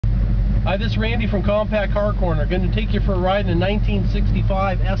Hi, this is Randy from Compact Car Corner. Going to take you for a ride in a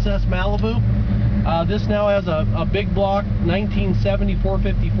 1965 SS Malibu. This now has a big block 1970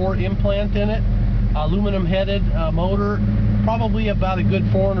 454 implant in it. Aluminum headed motor, probably about a good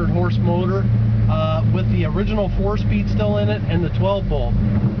 400 horse motor, with the original 4-speed still in it and the 12 bolt.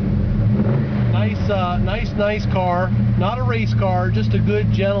 Nice car. Not a race car, just a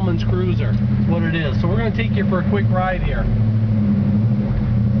good gentleman's cruiser. That's what it is. So we're going to take you for a quick ride here.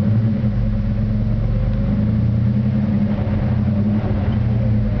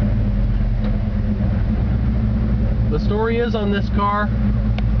 The story is on this car,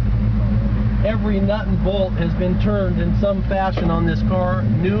 every nut and bolt has been turned in some fashion on this car,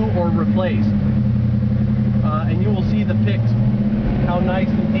 new or replaced. And you will see the pics, how nice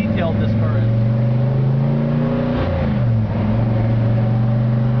and detailed this car is.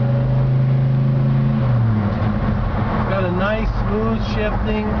 Got a nice smooth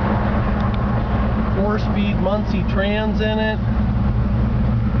shifting 4-speed Muncie trans in it.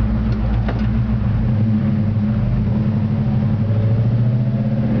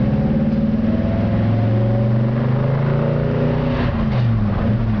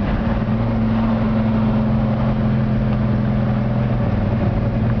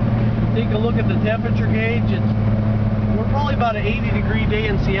 Take a look at the temperature gauge. We're probably about an 80-degree day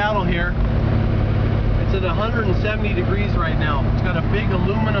in Seattle here. It's at 170 degrees right now. It's got a big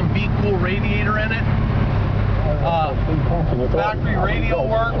aluminum Be Cool radiator in it. Factory radio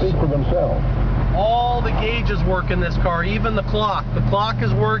works. All the gauges work in this car, even the clock. The clock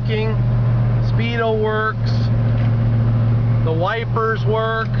is working. Speedo works. The wipers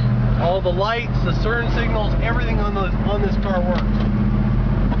work. All the lights, the turn signals, everything on this car works.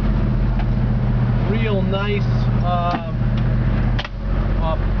 Real nice.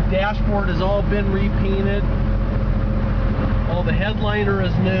 Dashboard has all been repainted. All the headliner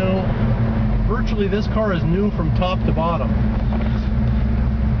is new. Virtually this car is new from top to bottom.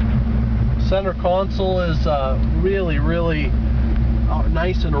 Center console is really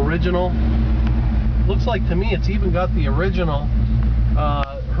nice and original. Looks like to me it's even got the original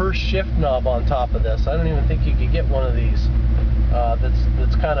Hurst shift knob on top of this. I don't even think you could get one of these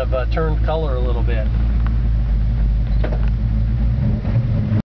that's kind of turned color a little bit.